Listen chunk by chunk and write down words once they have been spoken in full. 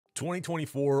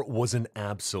2024 was an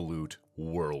absolute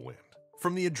whirlwind.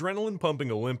 From the adrenaline-pumping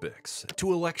Olympics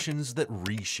to elections that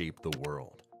reshaped the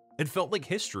world. It felt like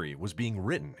history was being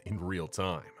written in real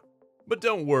time. But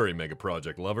don't worry,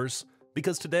 megaproject lovers,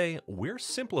 because today we're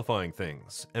simplifying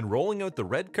things and rolling out the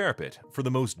red carpet for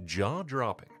the most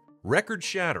jaw-dropping,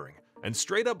 record-shattering, and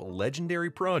straight-up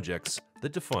legendary projects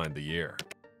that defined the year.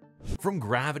 From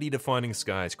gravity-defying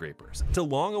skyscrapers to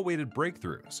long-awaited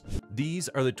breakthroughs, these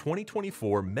are the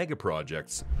 2024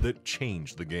 megaprojects that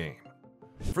changed the game.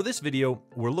 For this video,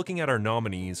 we're looking at our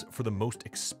nominees for the most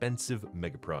expensive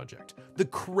megaproject, the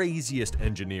craziest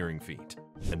engineering feat,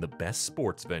 and the best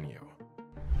sports venue.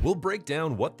 We'll break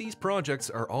down what these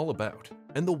projects are all about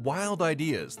and the wild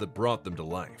ideas that brought them to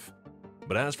life.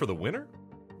 But as for the winner,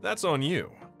 that's on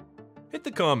you. Hit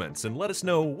the comments and let us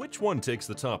know which one takes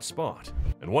the top spot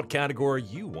and what category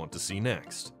you want to see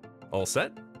next. All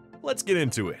set? Let's get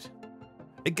into it.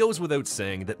 It goes without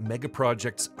saying that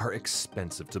megaprojects are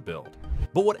expensive to build,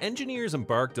 but what engineers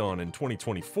embarked on in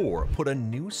 2024 put a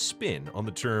new spin on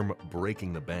the term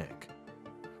breaking the bank.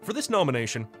 For this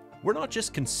nomination, we're not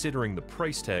just considering the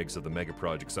price tags of the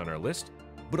megaprojects on our list,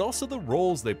 but also the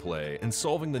roles they play in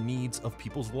solving the needs of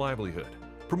people's livelihood,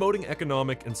 promoting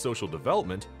economic and social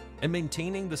development, and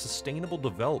maintaining the sustainable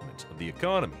development of the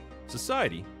economy,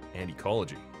 society, and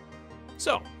ecology.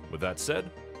 So, with that said,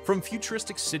 from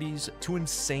futuristic cities to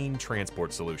insane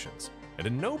transport solutions, and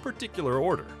in no particular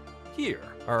order, here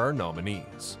are our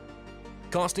nominees.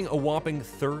 Costing a whopping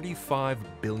 $35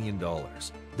 billion,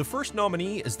 the first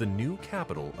nominee is the new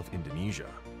capital of Indonesia,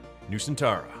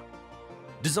 Nusantara.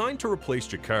 Designed to replace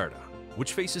Jakarta,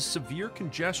 which faces severe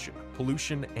congestion,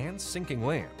 pollution, and sinking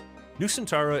land,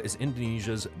 Nusantara is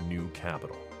Indonesia's new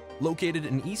capital, located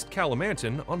in East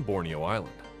Kalimantan on Borneo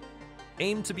Island.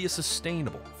 Aimed to be a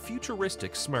sustainable,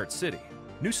 futuristic smart city,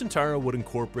 Nusantara would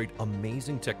incorporate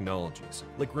amazing technologies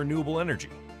like renewable energy,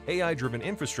 AI-driven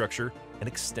infrastructure, and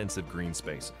extensive green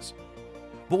spaces.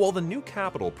 But while the new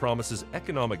capital promises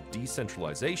economic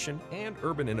decentralization and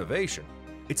urban innovation,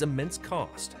 its immense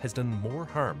cost has done more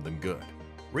harm than good,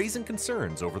 raising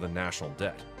concerns over the national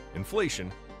debt,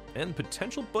 inflation, and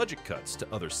potential budget cuts to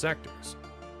other sectors.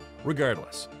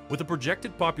 Regardless, with a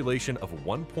projected population of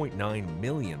 1.9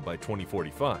 million by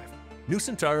 2045,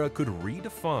 Nusantara could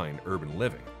redefine urban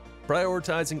living,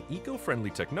 prioritizing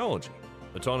eco-friendly technology,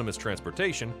 autonomous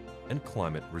transportation, and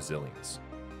climate resilience.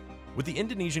 With the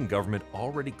Indonesian government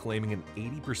already claiming an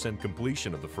 80%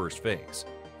 completion of the first phase,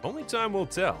 only time will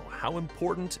tell how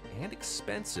important and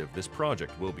expensive this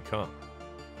project will become.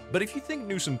 But if you think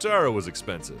Nusantara was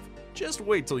expensive, just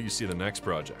wait till you see the next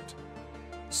project.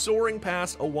 Soaring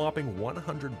past a whopping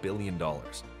 $100 billion,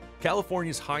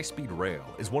 California's high-speed rail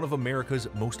is one of America's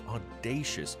most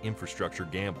audacious infrastructure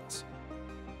gambles.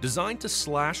 Designed to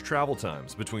slash travel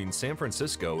times between San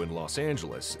Francisco and Los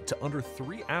Angeles to under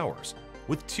 3 hours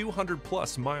with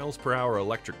 200+ miles per hour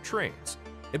electric trains,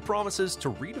 it promises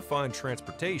to redefine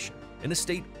transportation in a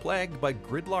state plagued by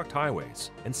gridlocked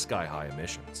highways and sky-high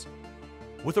emissions.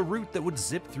 With a route that would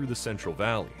zip through the Central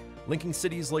Valley, linking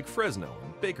cities like Fresno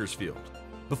and Bakersfield,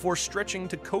 before stretching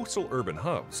to coastal urban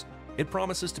hubs, it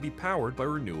promises to be powered by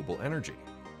renewable energy.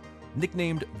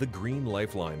 Nicknamed the Green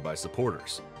Lifeline by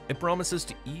supporters, it promises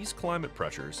to ease climate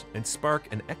pressures and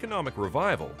spark an economic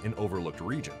revival in overlooked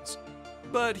regions.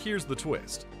 But here's the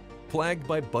twist. Plagued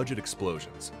by budget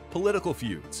explosions, political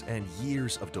feuds, and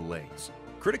years of delays,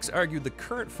 critics argue the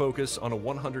current focus on a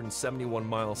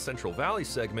 171-mile Central Valley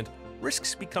segment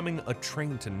risks becoming a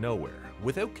train to nowhere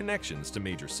without connections to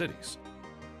major cities.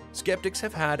 Skeptics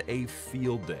have had a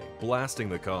field day blasting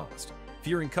the cost,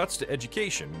 fearing cuts to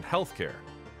education and healthcare,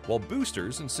 while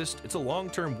boosters insist it's a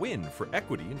long-term win for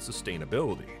equity and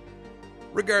sustainability.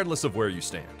 Regardless of where you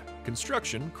stand,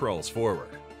 construction crawls forward,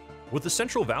 with the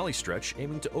Central Valley stretch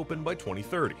aiming to open by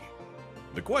 2030.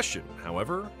 The question,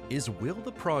 however, is will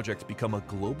the project become a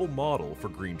global model for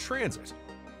green transit,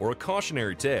 or a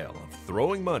cautionary tale of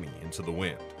throwing money into the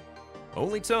wind?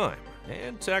 Only time,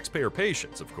 and taxpayer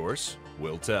patience, of course,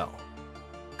 will tell.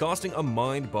 Costing a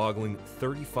mind-boggling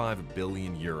 35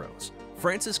 billion euros,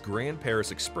 France's Grand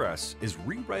Paris Express is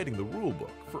rewriting the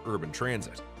rulebook for urban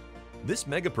transit. This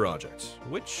megaproject,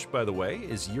 which, by the way,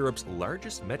 is Europe's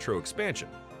largest metro expansion,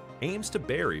 aims to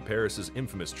bury Paris's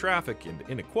infamous traffic and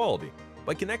inequality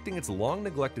by connecting its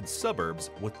long-neglected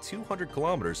suburbs with 200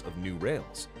 kilometers of new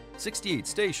rails, 68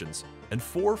 stations, and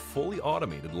 4 fully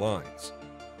automated lines.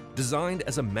 Designed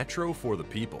as a metro for the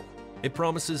people, it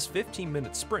promises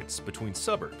 15-minute sprints between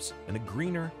suburbs and a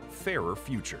greener, fairer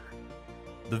future.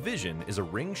 The vision is a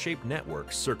ring-shaped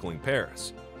network circling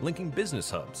Paris, linking business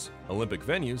hubs, Olympic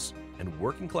venues, and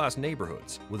working-class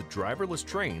neighborhoods with driverless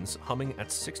trains humming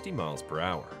at 60 miles per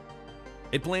hour.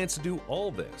 It plans to do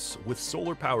all this with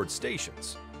solar-powered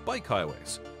stations, bike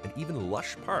highways, and even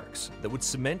lush parks that would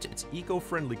cement its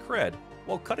eco-friendly cred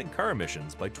while cutting car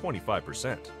emissions by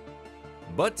 25%.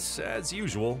 But, as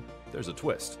usual, there's a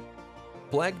twist.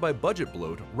 Plagued by budget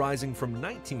bloat rising from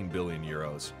 19 billion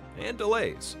euros and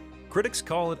delays, critics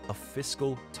call it a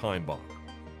fiscal time bomb.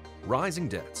 Rising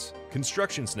debts,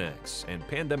 construction snags, and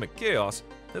pandemic chaos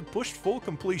have pushed full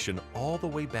completion all the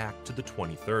way back to the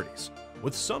 2030s,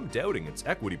 with some doubting its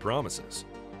equity promises.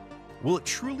 Will it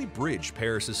truly bridge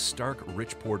Paris's stark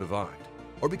rich-poor divide,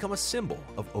 or become a symbol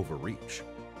of overreach?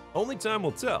 Only time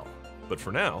will tell, but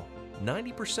for now,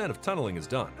 90% of tunneling is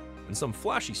done, and some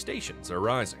flashy stations are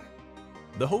rising.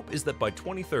 The hope is that by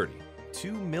 2030,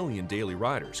 2 million daily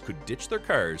riders could ditch their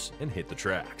cars and hit the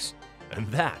tracks. And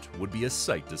that would be a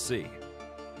sight to see.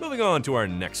 Moving on to our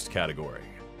next category.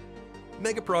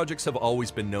 Megaprojects have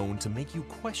always been known to make you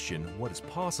question what is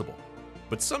possible.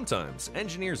 But sometimes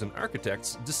engineers and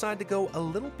architects decide to go a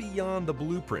little beyond the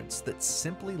blueprints that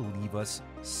simply leave us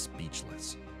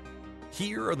speechless.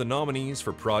 Here are the nominees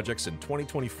for projects in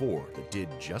 2024 that did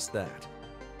just that.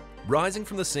 Rising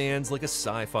from the sands like a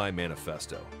sci-fi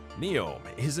manifesto, Neom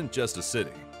isn't just a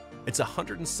city. It's a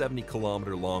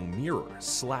 170-kilometer-long mirror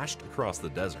slashed across the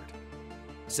desert.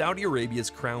 Saudi Arabia's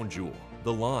crown jewel,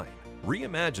 The Line,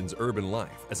 reimagines urban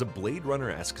life as a Blade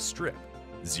Runner-esque strip.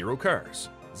 Zero cars,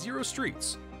 zero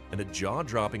streets, and a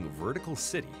jaw-dropping vertical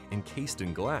city encased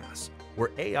in glass,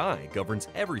 where AI governs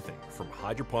everything from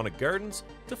hydroponic gardens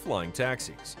to flying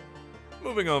taxis.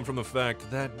 Moving on from the fact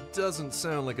that doesn't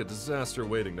sound like a disaster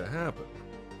waiting to happen.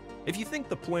 If you think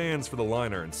the plans for The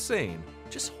Line are insane,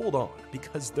 just hold on,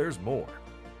 because there's more.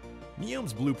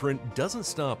 Neom's blueprint doesn't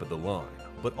stop at The Line,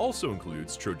 but also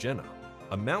includes Trojena,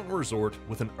 a mountain resort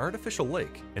with an artificial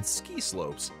lake and ski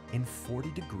slopes in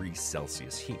 40 degrees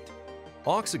Celsius heat.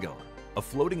 Oxagon, a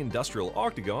floating industrial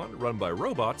octagon run by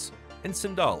robots, and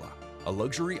Sindala, a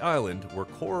luxury island where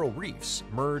coral reefs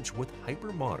merge with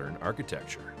hyper-modern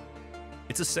architecture.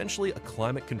 It's essentially a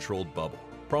climate-controlled bubble,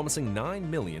 promising 9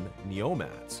 million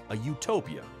neomads a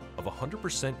utopia of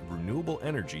 100% renewable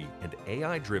energy and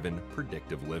AI-driven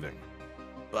predictive living.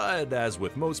 But as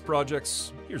with most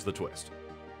projects, here's the twist.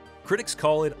 Critics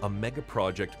call it a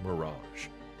megaproject mirage.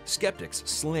 Skeptics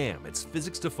slam its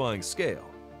physics-defying scale,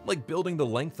 like building the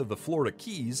length of the Florida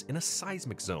Keys in a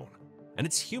seismic zone. And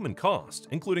its human cost,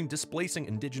 including displacing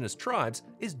indigenous tribes,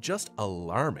 is just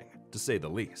alarming, to say the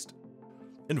least.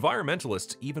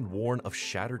 Environmentalists even warn of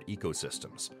shattered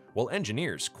ecosystems, while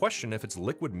engineers question if its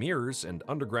liquid mirrors and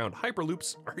underground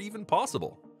hyperloops are even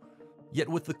possible. Yet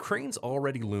with the cranes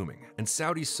already looming and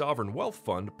Saudi's sovereign wealth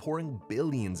fund pouring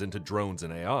billions into drones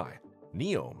and AI,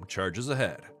 Neom charges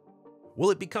ahead.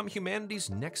 Will it become humanity's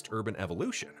next urban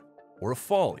evolution, or a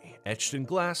folly etched in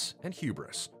glass and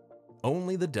hubris?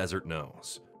 Only the desert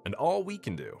knows, and all we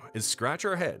can do is scratch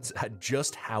our heads at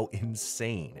just how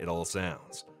insane it all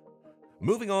sounds.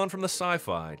 Moving on from the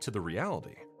sci-fi to the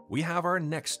reality, we have our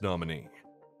next nominee.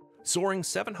 Soaring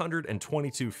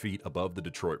 722 feet above the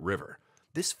Detroit River,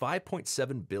 this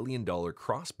 $5.7 billion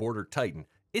cross-border titan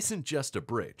isn't just a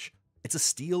bridge, it's a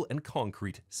steel and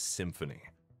concrete symphony.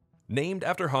 Named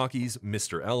after hockey's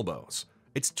Mr. Elbows,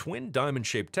 its twin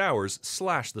diamond-shaped towers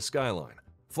slash the skyline,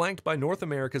 flanked by North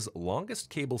America's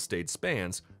longest cable-stayed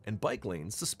spans and bike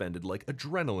lanes suspended like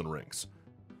adrenaline rings.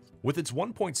 With its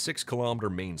 1.6-kilometer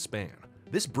main span,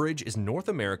 this bridge is North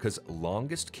America's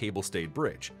longest cable-stayed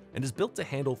bridge and is built to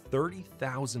handle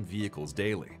 30,000 vehicles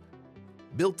daily.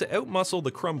 Built to outmuscle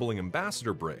the crumbling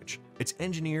Ambassador Bridge, it's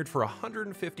engineered for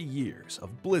 150 years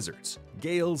of blizzards,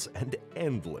 gales, and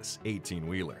endless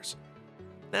 18-wheelers.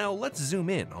 Now let's zoom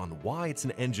in on why it's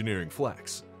an engineering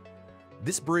flex.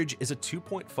 This bridge is a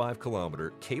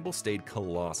 2.5-kilometer cable-stayed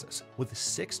colossus with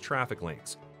 6 traffic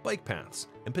lanes, bike paths,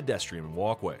 and pedestrian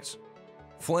walkways.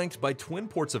 Flanked by twin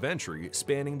ports of entry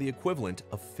spanning the equivalent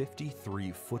of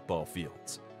 53 football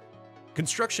fields.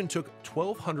 Construction took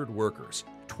 1,200 workers,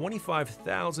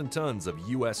 25,000 tons of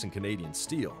US and Canadian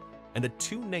steel, and a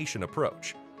two-nation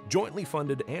approach, jointly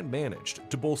funded and managed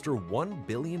to bolster $1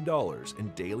 billion in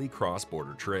daily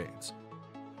cross-border trades.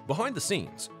 Behind the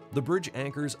scenes, the bridge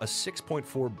anchors a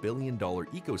 $6.4 billion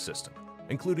ecosystem,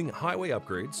 including highway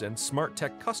upgrades and smart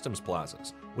tech customs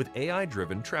plazas with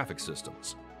AI-driven traffic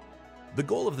systems. The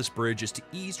goal of this bridge is to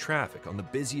ease traffic on the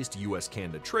busiest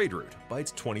US-Canada trade route by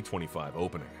its 2025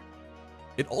 opening.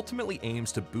 It ultimately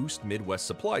aims to boost Midwest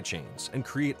supply chains and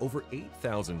create over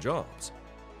 8,000 jobs,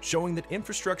 showing that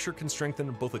infrastructure can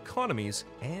strengthen both economies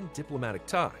and diplomatic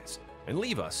ties, and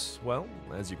leave us, well,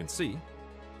 as you can see,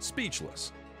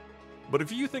 speechless. But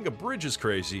if you think a bridge is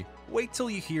crazy, wait till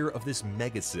you hear of this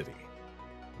megacity.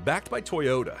 Backed by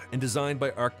Toyota and designed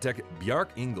by architect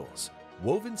Bjarke Ingels,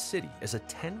 Woven City is a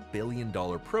 $10 billion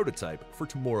prototype for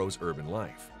tomorrow's urban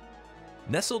life.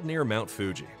 Nestled near Mount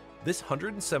Fuji, this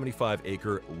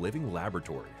 175-acre living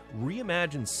laboratory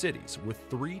reimagines cities with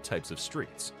 3 types of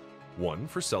streets: one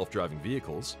for self-driving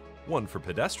vehicles, one for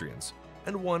pedestrians,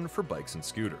 and one for bikes and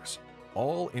scooters,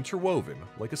 all interwoven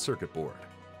like a circuit board.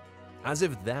 As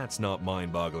if that's not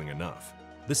mind-boggling enough,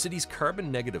 the city's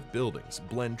carbon-negative buildings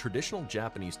blend traditional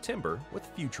Japanese timber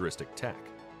with futuristic tech,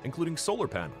 including solar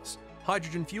panels,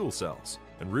 hydrogen fuel cells,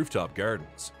 and rooftop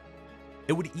gardens.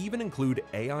 It would even include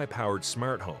AI-powered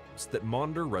smart homes that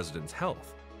monitor residents'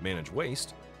 health, manage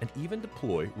waste, and even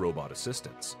deploy robot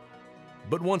assistants.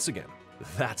 But once again,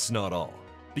 that's not all,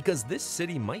 because this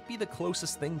city might be the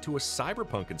closest thing to a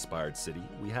cyberpunk-inspired city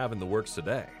we have in the works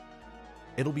today.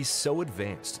 It'll be so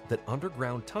advanced that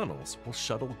underground tunnels will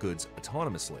shuttle goods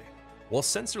autonomously, while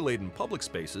sensor-laden public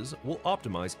spaces will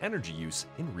optimize energy use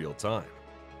in real time.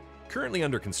 Currently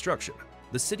under construction,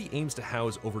 the city aims to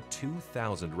house over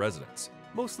 2,000 residents,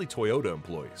 mostly Toyota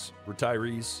employees,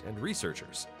 retirees, and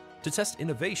researchers, to test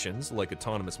innovations like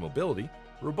autonomous mobility,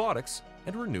 robotics,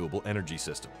 and renewable energy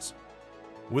systems.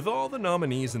 With all the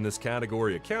nominees in this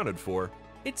category accounted for,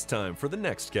 it's time for the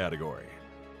next category.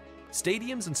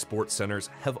 Stadiums and sports centers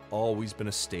have always been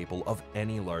a staple of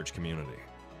any large community.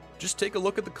 Just take a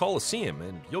look at the Coliseum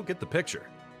and you'll get the picture.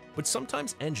 But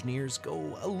sometimes engineers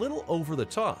go a little over the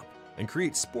top and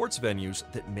create sports venues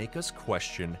that make us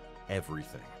question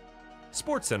everything.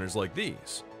 Sports centers like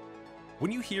these.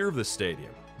 When you hear of the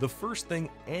stadium, the first thing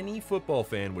any football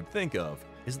fan would think of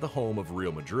is the home of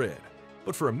Real Madrid.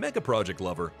 But for a megaproject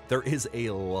lover, there is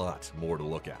a lot more to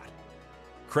look at.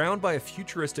 Crowned by a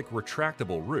futuristic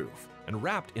retractable roof and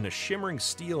wrapped in a shimmering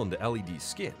steel and LED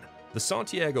skin, the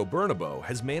Santiago Bernabeu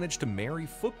has managed to marry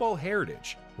football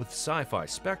heritage with sci-fi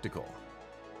spectacle.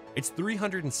 Its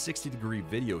 360-degree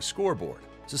video scoreboard,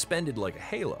 suspended like a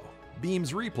halo,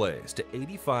 beams replays to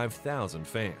 85,000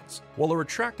 fans, while a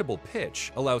retractable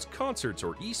pitch allows concerts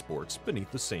or esports beneath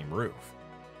the same roof.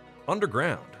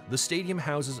 Underground, the stadium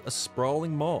houses a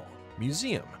sprawling mall,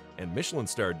 museum, and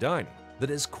Michelin-starred dining that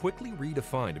has quickly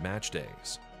redefined match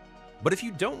days. But if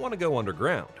you don't want to go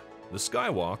underground, the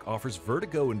Skywalk offers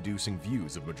vertigo-inducing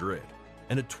views of Madrid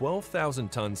and a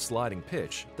 12,000-ton sliding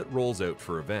pitch that rolls out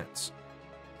for events.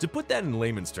 To put that in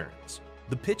layman's terms,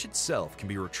 the pitch itself can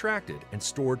be retracted and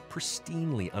stored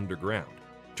pristinely underground,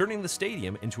 turning the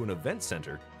stadium into an event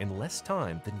center in less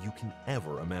time than you can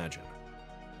ever imagine.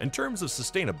 In terms of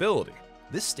sustainability,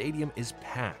 this stadium is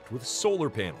packed with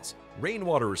solar panels,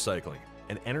 rainwater recycling,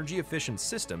 and energy-efficient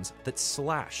systems that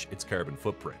slash its carbon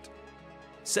footprint.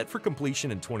 Set for completion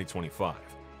in 2025,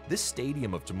 this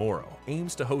Stadium of Tomorrow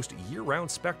aims to host year-round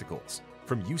spectacles,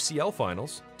 from UCL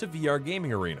finals to VR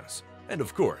gaming arenas, and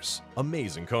of course,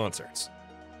 amazing concerts.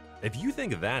 If you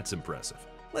think that's impressive,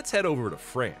 let's head over to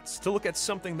France to look at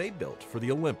something they built for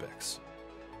the Olympics.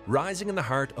 Rising in the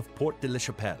heart of Porte de la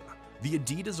Chapelle, the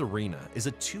Adidas Arena is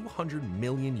a €200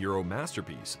 million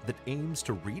masterpiece that aims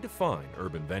to redefine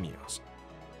urban venues.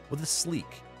 With a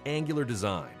sleek, angular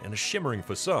design and a shimmering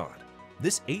facade,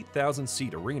 this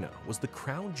 8,000-seat arena was the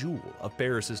crown jewel of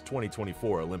Paris's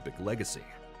 2024 Olympic legacy.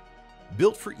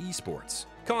 Built for esports,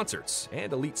 concerts,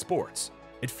 and elite sports,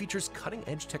 it features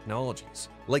cutting-edge technologies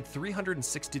like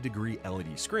 360-degree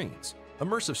LED screens,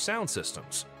 immersive sound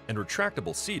systems, and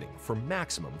retractable seating for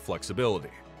maximum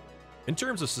flexibility. In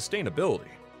terms of sustainability,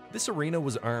 this arena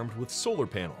was armed with solar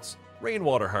panels,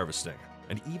 rainwater harvesting,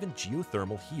 and even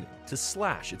geothermal heating to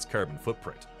slash its carbon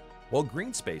footprint, while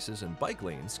green spaces and bike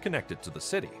lanes connect it to the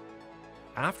city.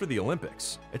 After the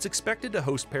Olympics, it's expected to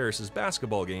host Paris's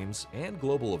basketball games and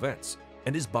global events,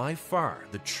 and is by far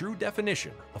the true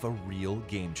definition of a real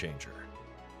game changer.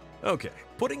 Okay,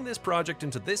 putting this project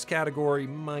into this category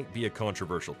might be a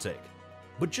controversial take,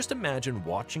 but just imagine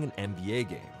watching an NBA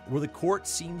game where the court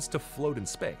seems to float in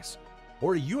space,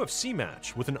 or a UFC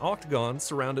match with an octagon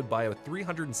surrounded by a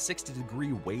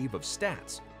 360-degree wave of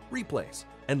stats, replays,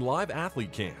 and live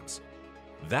athlete cams.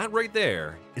 That right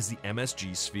there is the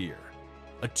MSG Sphere,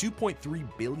 a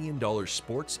 $2.3 billion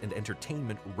sports and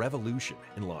entertainment revolution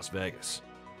in Las Vegas.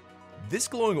 This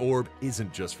glowing orb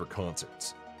isn't just for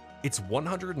concerts. Its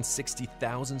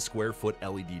 160,000 square foot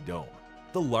LED dome,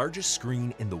 the largest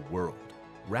screen in the world,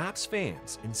 wraps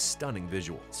fans in stunning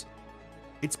visuals.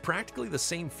 It's practically the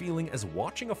same feeling as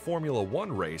watching a Formula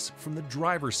One race from the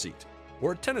driver's seat,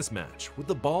 or a tennis match with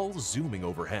the ball zooming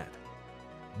overhead.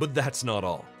 But that's not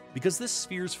all, because this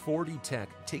Sphere's 4D tech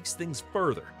takes things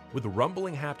further with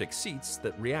rumbling haptic seats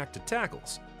that react to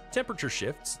tackles, temperature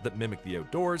shifts that mimic the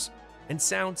outdoors, and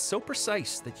sound so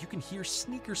precise that you can hear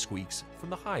sneaker squeaks from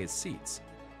the highest seats.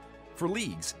 For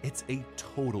leagues, it's a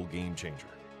total game changer.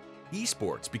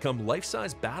 Esports become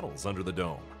life-size battles under the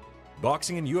dome.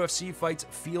 Boxing and UFC fights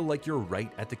feel like you're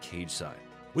right at the cage side,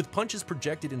 with punches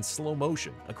projected in slow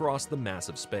motion across the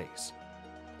massive space.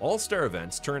 All-star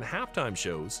events turn halftime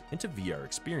shows into VR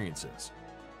experiences.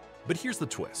 But here's the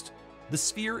twist. The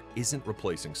Sphere isn't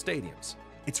replacing stadiums.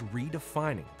 It's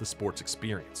redefining the sports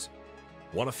experience.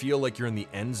 Want to feel like you're in the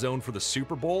end zone for the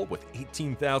Super Bowl with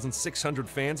 18,600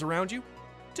 fans around you?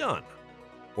 Done.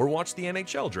 Or watch the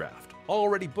NHL draft,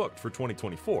 already booked for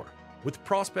 2024, with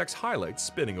prospects' highlights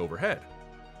spinning overhead.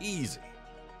 Easy.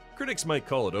 Critics might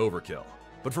call it overkill,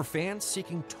 but for fans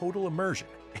seeking total immersion,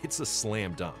 it's a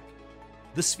slam dunk.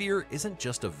 The Sphere isn't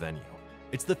just a venue,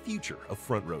 it's the future of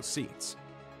front row seats.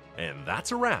 And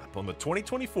that's a wrap on the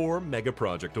 2024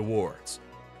 Megaproject Awards.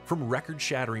 From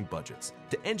record-shattering budgets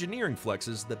to engineering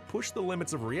flexes that push the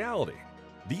limits of reality,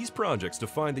 these projects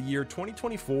define the year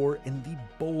 2024 in the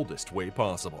boldest way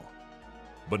possible.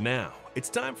 But now, it's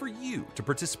time for you to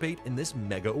participate in this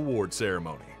mega award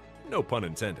ceremony. No pun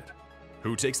intended.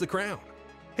 Who takes the crown?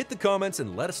 Hit the comments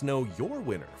and let us know your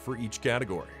winner for each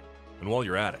category. And while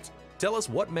you're at it, tell us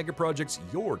what mega projects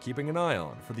you're keeping an eye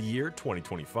on for the year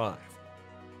 2025.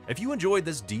 If you enjoyed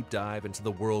this deep dive into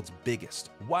the world's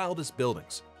biggest, wildest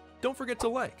buildings, don't forget to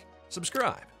like,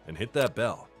 subscribe, and hit that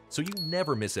bell so you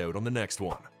never miss out on the next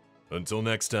one. Until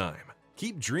next time,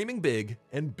 keep dreaming big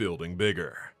and building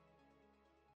bigger.